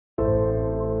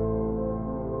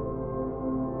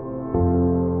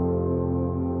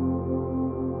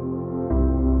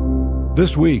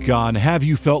This week on Have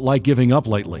You Felt Like Giving Up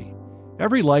Lately?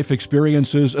 Every life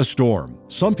experiences a storm.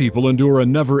 Some people endure a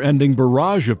never-ending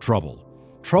barrage of trouble.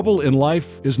 Trouble in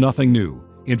life is nothing new.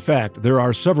 In fact, there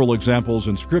are several examples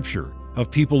in Scripture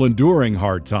of people enduring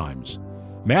hard times.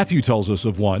 Matthew tells us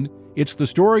of one. It's the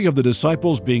story of the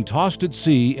disciples being tossed at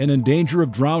sea and in danger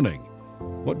of drowning.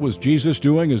 What was Jesus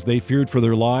doing as they feared for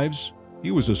their lives? He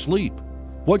was asleep.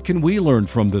 What can we learn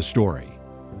from this story?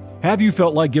 Have You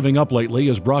Felt Like Giving Up Lately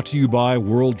is brought to you by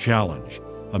World Challenge,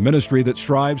 a ministry that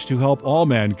strives to help all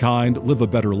mankind live a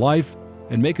better life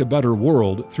and make a better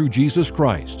world through Jesus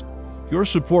Christ. Your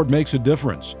support makes a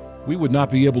difference. We would not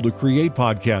be able to create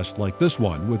podcasts like this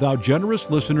one without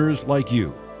generous listeners like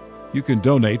you. You can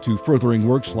donate to furthering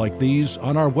works like these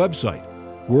on our website,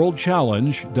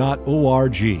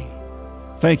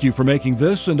 worldchallenge.org. Thank you for making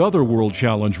this and other World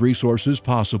Challenge resources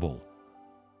possible.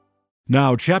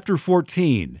 Now, Chapter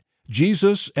 14,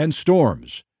 Jesus and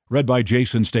Storms, read by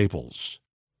Jason Staples.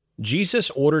 Jesus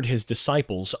ordered his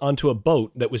disciples onto a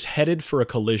boat that was headed for a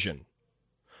collision.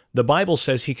 The Bible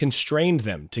says he constrained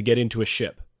them to get into a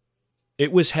ship.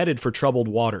 It was headed for troubled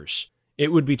waters.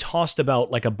 It would be tossed about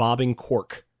like a bobbing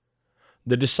cork.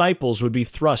 The disciples would be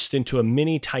thrust into a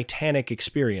mini Titanic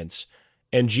experience,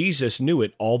 and Jesus knew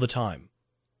it all the time.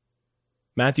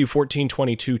 Matthew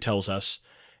 14:22 tells us,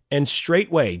 "And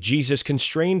straightway Jesus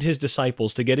constrained his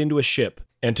disciples to get into a ship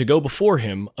and to go before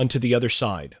him unto the other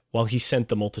side, while he sent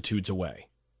the multitudes away."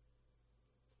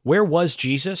 Where was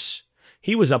Jesus?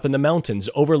 He was up in the mountains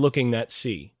overlooking that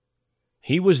sea.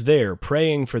 He was there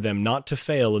praying for them not to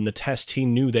fail in the test he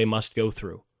knew they must go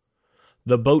through.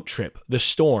 The boat trip, the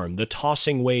storm, the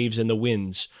tossing waves, and the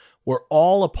winds were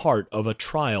all a part of a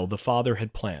trial the Father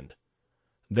had planned.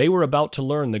 They were about to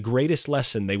learn the greatest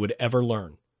lesson they would ever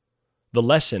learn. The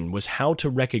lesson was how to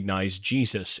recognize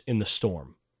Jesus in the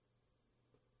storm.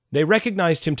 They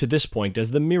recognized him to this point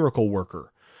as the miracle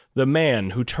worker, the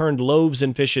man who turned loaves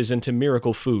and fishes into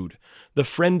miracle food, the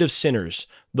friend of sinners,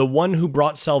 the one who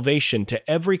brought salvation to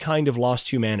every kind of lost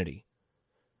humanity.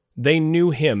 They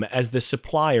knew him as the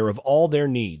supplier of all their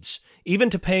needs, even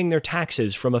to paying their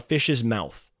taxes from a fish's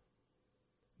mouth.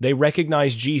 They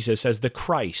recognized Jesus as the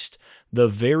Christ, the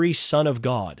very Son of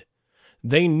God.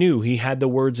 They knew he had the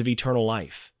words of eternal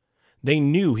life. They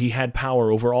knew he had power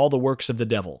over all the works of the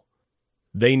devil.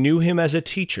 They knew him as a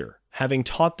teacher, having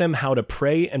taught them how to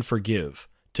pray and forgive,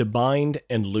 to bind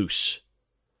and loose.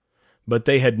 But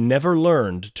they had never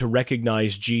learned to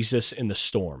recognize Jesus in the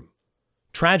storm.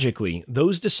 Tragically,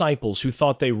 those disciples who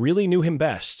thought they really knew him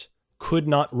best could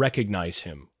not recognize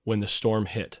him when the storm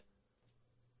hit.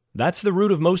 That's the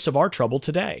root of most of our trouble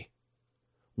today.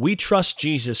 We trust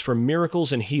Jesus for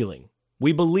miracles and healing.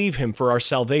 We believe him for our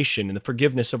salvation and the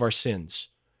forgiveness of our sins.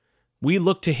 We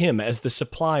look to him as the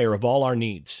supplier of all our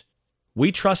needs.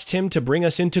 We trust him to bring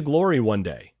us into glory one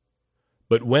day.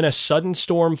 But when a sudden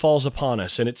storm falls upon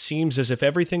us and it seems as if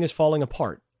everything is falling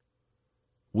apart,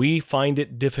 we find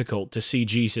it difficult to see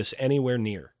Jesus anywhere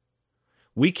near.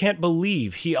 We can't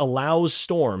believe he allows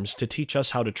storms to teach us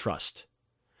how to trust.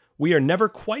 We are never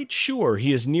quite sure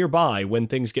he is nearby when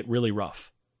things get really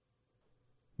rough.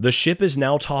 The ship is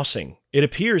now tossing. It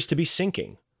appears to be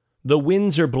sinking. The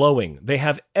winds are blowing. They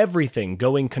have everything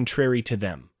going contrary to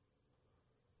them.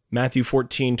 Matthew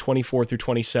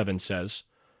 14:24-27 says,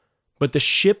 "But the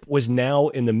ship was now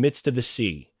in the midst of the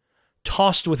sea,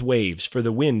 tossed with waves, for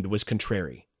the wind was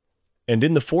contrary. And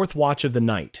in the fourth watch of the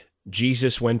night,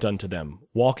 Jesus went unto them,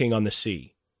 walking on the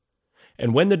sea.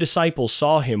 And when the disciples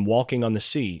saw him walking on the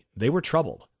sea, they were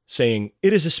troubled, saying,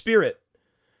 It is a spirit.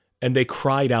 And they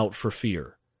cried out for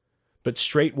fear. But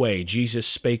straightway Jesus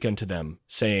spake unto them,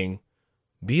 saying,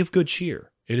 Be of good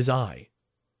cheer, it is I.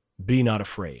 Be not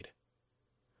afraid."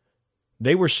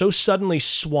 They were so suddenly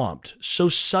swamped, so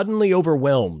suddenly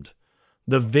overwhelmed.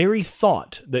 The very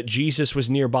thought that Jesus was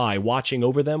nearby watching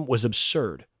over them was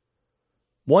absurd.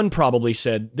 One probably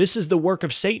said, "This is the work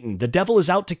of Satan. The devil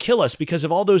is out to kill us because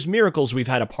of all those miracles we've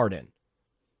had a part in."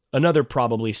 Another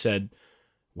probably said,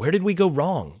 "Where did we go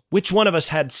wrong? Which one of us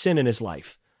had sin in his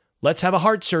life? Let's have a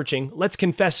heart searching. Let's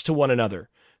confess to one another.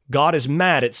 God is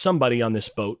mad at somebody on this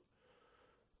boat."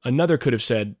 Another could have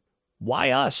said,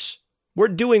 "Why us? We're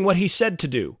doing what he said to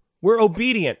do. We're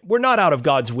obedient. We're not out of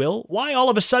God's will. Why all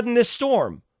of a sudden this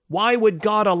storm? Why would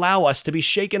God allow us to be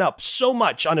shaken up so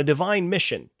much on a divine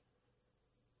mission?"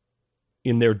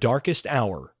 In their darkest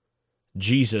hour,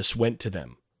 Jesus went to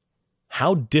them.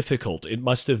 How difficult it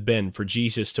must have been for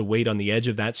Jesus to wait on the edge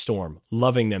of that storm,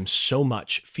 loving them so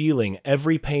much, feeling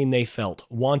every pain they felt,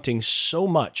 wanting so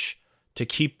much to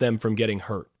keep them from getting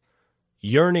hurt,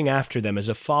 yearning after them as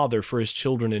a father for his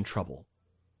children in trouble.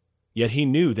 Yet he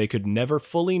knew they could never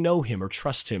fully know him or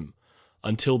trust him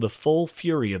until the full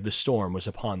fury of the storm was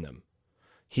upon them.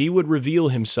 He would reveal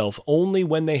himself only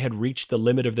when they had reached the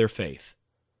limit of their faith.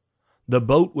 The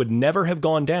boat would never have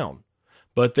gone down,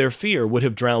 but their fear would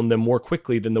have drowned them more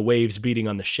quickly than the waves beating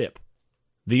on the ship.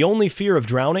 The only fear of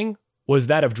drowning was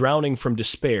that of drowning from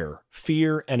despair,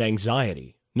 fear, and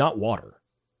anxiety, not water.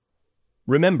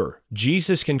 Remember,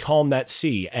 Jesus can calm that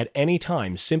sea at any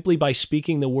time simply by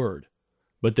speaking the word,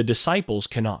 but the disciples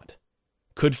cannot.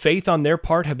 Could faith on their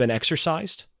part have been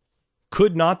exercised?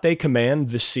 Could not they command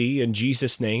the sea in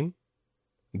Jesus' name?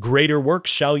 Greater works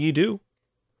shall ye do.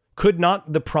 Could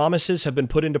not the promises have been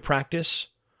put into practice?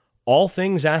 All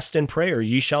things asked in prayer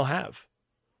ye shall have.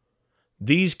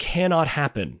 These cannot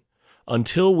happen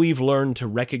until we've learned to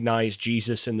recognize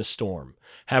Jesus in the storm,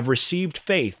 have received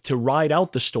faith to ride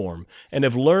out the storm, and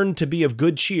have learned to be of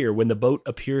good cheer when the boat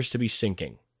appears to be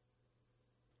sinking.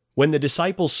 When the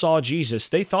disciples saw Jesus,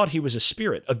 they thought he was a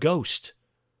spirit, a ghost.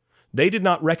 They did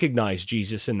not recognize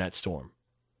Jesus in that storm.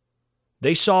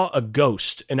 They saw a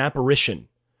ghost, an apparition.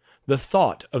 The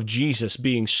thought of Jesus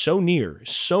being so near,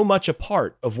 so much a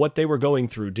part of what they were going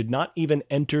through, did not even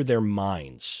enter their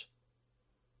minds.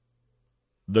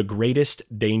 The greatest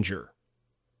danger.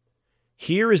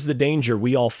 Here is the danger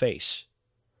we all face: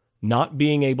 not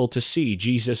being able to see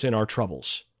Jesus in our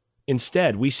troubles.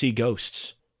 Instead, we see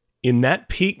ghosts. In that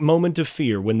peak moment of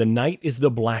fear, when the night is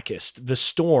the blackest, the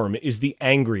storm is the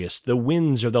angriest, the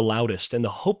winds are the loudest, and the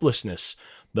hopelessness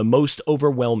the most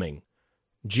overwhelming,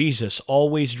 Jesus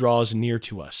always draws near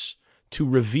to us to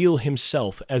reveal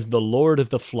himself as the Lord of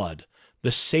the flood,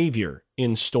 the Savior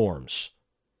in storms.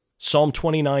 Psalm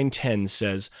 29:10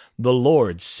 says, "The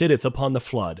Lord sitteth upon the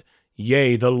flood,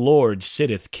 yea, the Lord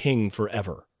sitteth King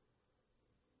forever."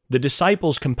 The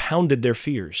disciples compounded their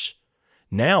fears.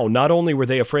 Now, not only were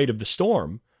they afraid of the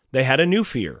storm, they had a new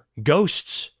fear: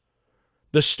 ghosts.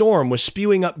 The storm was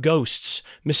spewing up ghosts.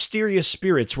 Mysterious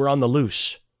spirits were on the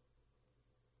loose.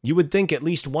 You would think at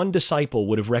least one disciple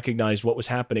would have recognized what was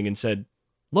happening and said,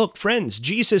 "Look, friends,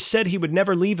 Jesus said he would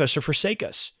never leave us or forsake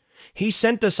us. He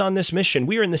sent us on this mission.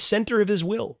 We are in the center of his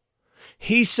will.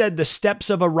 He said the steps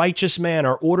of a righteous man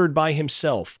are ordered by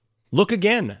himself. Look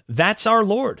again, that's our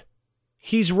Lord.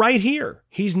 He's right here.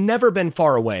 He's never been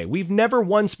far away. We've never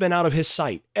once been out of his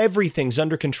sight. Everything's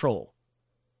under control."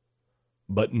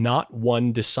 But not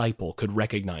one disciple could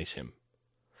recognize him.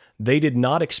 They did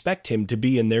not expect him to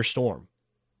be in their storm.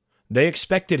 They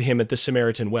expected him at the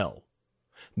Samaritan well.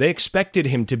 They expected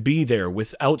him to be there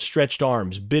with outstretched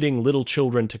arms, bidding little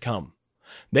children to come.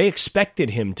 They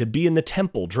expected him to be in the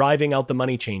temple, driving out the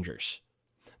money changers.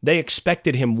 They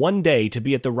expected him one day to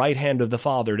be at the right hand of the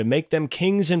Father to make them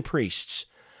kings and priests,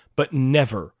 but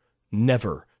never,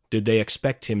 never did they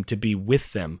expect him to be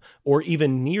with them or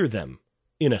even near them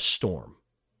in a storm.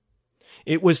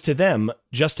 It was to them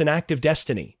just an act of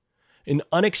destiny, an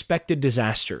unexpected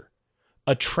disaster,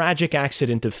 a tragic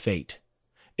accident of fate,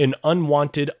 an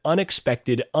unwanted,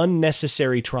 unexpected,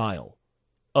 unnecessary trial,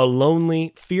 a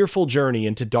lonely, fearful journey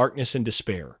into darkness and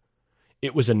despair.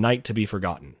 It was a night to be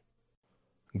forgotten.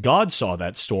 God saw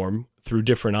that storm through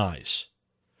different eyes.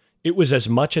 It was as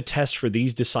much a test for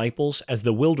these disciples as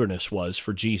the wilderness was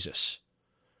for Jesus.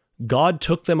 God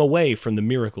took them away from the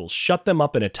miracles, shut them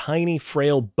up in a tiny,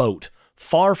 frail boat,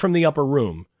 far from the upper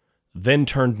room, then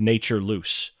turned nature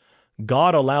loose.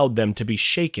 God allowed them to be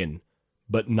shaken,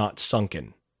 but not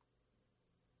sunken.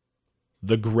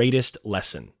 The greatest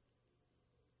lesson.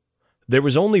 There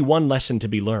was only one lesson to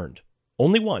be learned.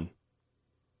 Only one.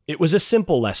 It was a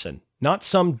simple lesson, not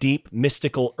some deep,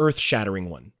 mystical, earth-shattering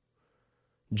one.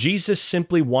 Jesus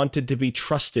simply wanted to be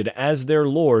trusted as their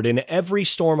Lord in every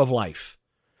storm of life.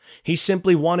 He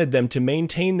simply wanted them to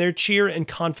maintain their cheer and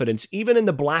confidence even in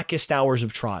the blackest hours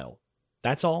of trial.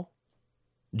 That's all.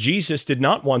 Jesus did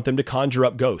not want them to conjure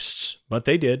up ghosts, but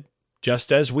they did,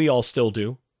 just as we all still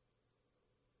do.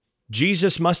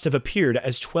 Jesus must have appeared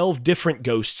as 12 different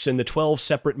ghosts in the 12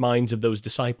 separate minds of those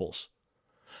disciples.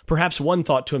 Perhaps one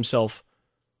thought to himself,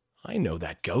 "I know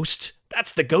that ghost.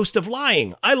 That's the ghost of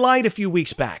lying. I lied a few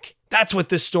weeks back. That's what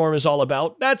this storm is all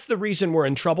about. That's the reason we're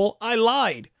in trouble. I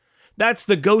lied. That's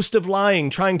the ghost of lying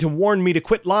trying to warn me to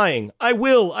quit lying. I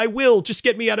will. Just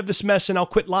get me out of this mess and I'll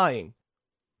quit lying."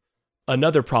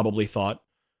 Another probably thought,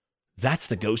 "That's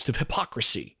the ghost of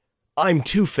hypocrisy. I'm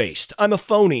two-faced. I'm a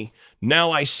phony.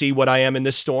 Now I see what I am in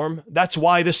this storm. That's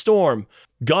why the storm.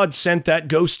 God sent that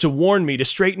ghost to warn me to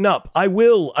straighten up. I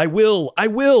will.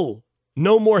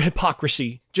 No more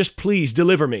hypocrisy. Just please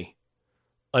deliver me."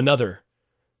 Another,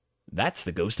 "That's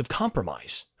the ghost of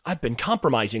compromise. I've been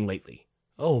compromising lately.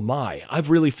 Oh my, I've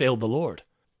really failed the Lord."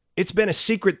 It's been a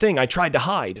secret thing I tried to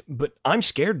hide, but I'm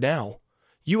scared now.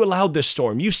 You allowed this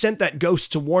storm. You sent that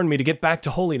ghost to warn me to get back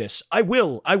to holiness. I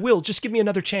will. Just give me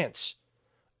another chance.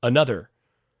 Another.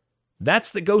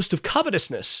 That's the ghost of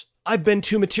covetousness. I've been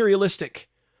too materialistic.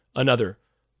 Another.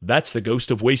 That's the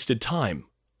ghost of wasted time.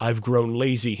 I've grown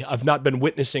lazy. I've not been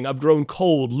witnessing. I've grown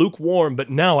cold, lukewarm, but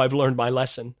now I've learned my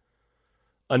lesson.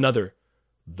 Another.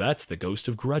 That's the ghost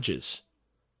of grudges.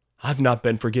 I've not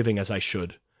been forgiving as I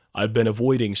should. I've been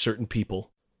avoiding certain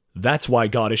people. That's why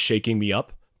God is shaking me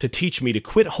up, to teach me to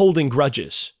quit holding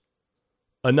grudges.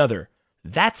 Another.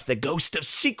 That's the ghost of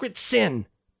secret sin.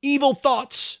 Evil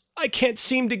thoughts. I can't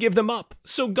seem to give them up,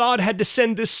 so God had to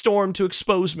send this storm to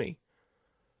expose me.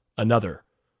 Another.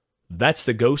 That's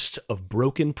the ghost of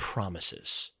broken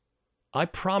promises. I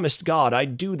promised God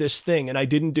I'd do this thing and I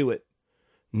didn't do it.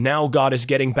 Now God is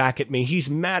getting back at me. He's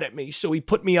mad at me, so he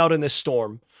put me out in this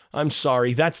storm. I'm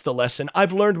sorry, that's the lesson.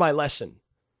 I've learned my lesson.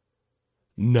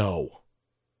 No.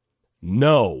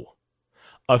 No.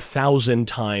 1,000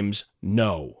 times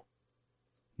no.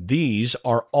 These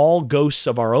are all ghosts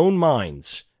of our own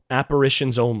minds,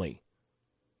 apparitions only.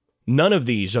 None of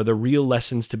these are the real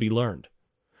lessons to be learned.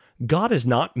 God is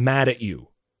not mad at you.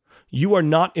 You are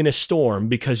not in a storm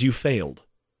because you failed.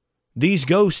 These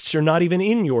ghosts are not even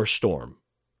in your storm.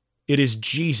 It is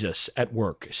Jesus at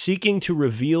work, seeking to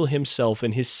reveal himself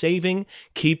in his saving,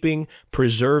 keeping,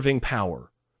 preserving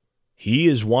power. He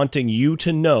is wanting you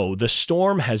to know the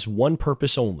storm has one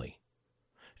purpose only,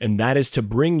 and that is to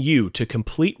bring you to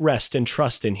complete rest and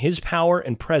trust in his power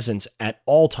and presence at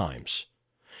all times,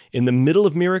 in the middle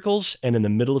of miracles and in the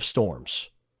middle of storms.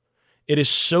 It is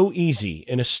so easy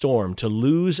in a storm to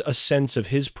lose a sense of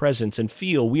his presence and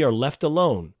feel we are left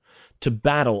alone to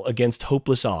battle against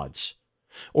hopeless odds,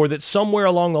 or that somewhere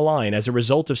along the line, as a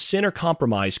result of sin or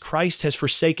compromise, Christ has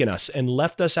forsaken us and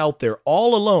left us out there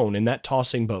all alone in that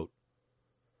tossing boat.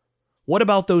 What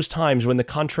about those times when the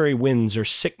contrary winds are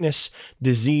sickness,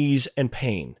 disease, and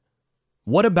pain?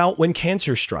 What about when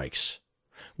cancer strikes?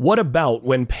 What about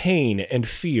when pain and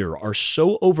fear are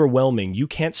so overwhelming you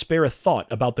can't spare a thought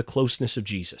about the closeness of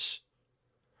Jesus?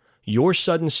 Your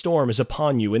sudden storm is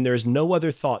upon you, and there is no other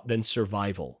thought than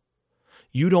survival.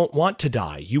 You don't want to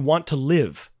die. You want to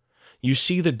live. You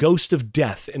see the ghost of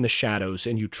death in the shadows,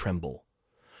 and you tremble.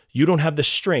 You don't have the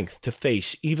strength to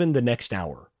face even the next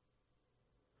hour.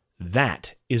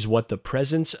 That is what the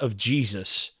presence of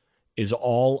Jesus is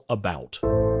all about.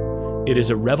 It is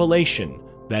a revelation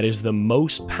that is the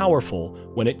most powerful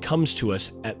when it comes to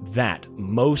us at that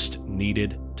most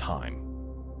needed time.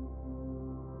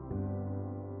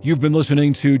 You've been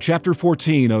listening to Chapter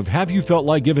 14 of Have You Felt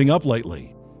Like Giving Up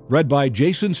Lately? Read by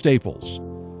Jason Staples.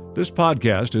 This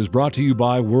podcast is brought to you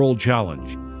by World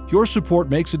Challenge. Your support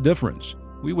makes a difference.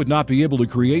 We would not be able to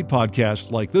create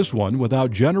podcasts like this one without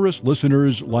generous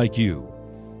listeners like you.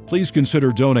 Please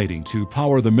consider donating to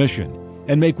power the mission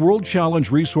and make World Challenge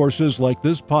resources like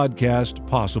this podcast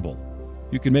possible.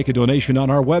 You can make a donation on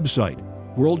our website,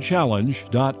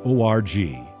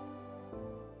 worldchallenge.org.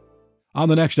 On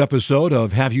the next episode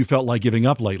of Have You Felt Like Giving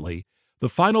Up Lately, the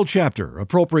final chapter,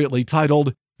 appropriately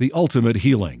titled The Ultimate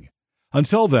Healing.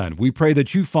 Until then, we pray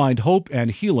that you find hope and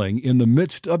healing in the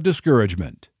midst of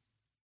discouragement.